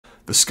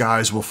The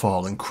skies will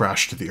fall and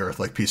crash to the earth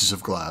like pieces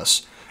of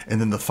glass, and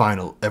then the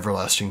final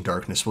everlasting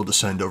darkness will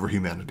descend over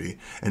humanity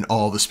and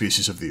all the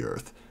species of the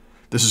earth.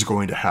 This is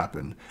going to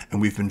happen,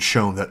 and we've been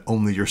shown that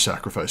only your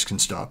sacrifice can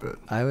stop it.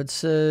 I would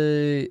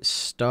say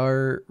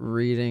start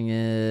reading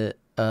it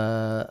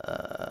right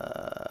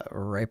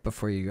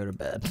before you go to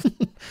bed,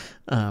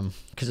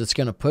 because it's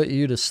gonna put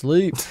you to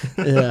sleep.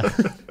 Yeah.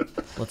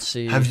 Let's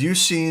see. Have you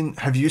seen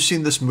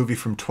this movie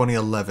from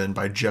 2011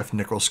 by Jeff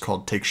Nichols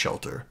called Take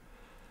Shelter?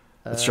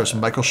 It stars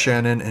Michael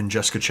Shannon and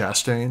Jessica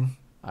Chastain.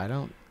 I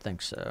don't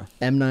think so.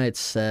 M. Night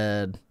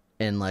said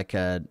in like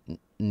a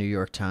New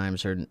York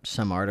Times or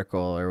some article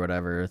or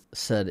whatever,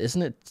 said,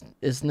 isn't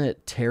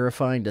it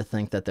terrifying to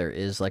think that there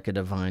is like a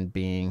divine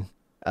being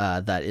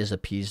that is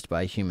appeased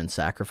by human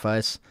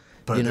sacrifice?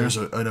 But You know? there's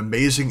an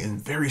amazing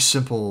and very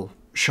simple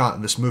shot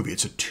in this movie.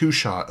 It's a two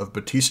shot of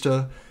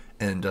Batista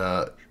and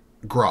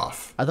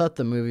Groff. I thought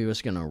the movie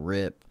was gonna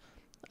rip,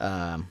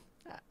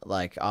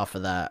 like off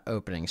of that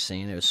opening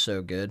scene. It was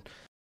so good.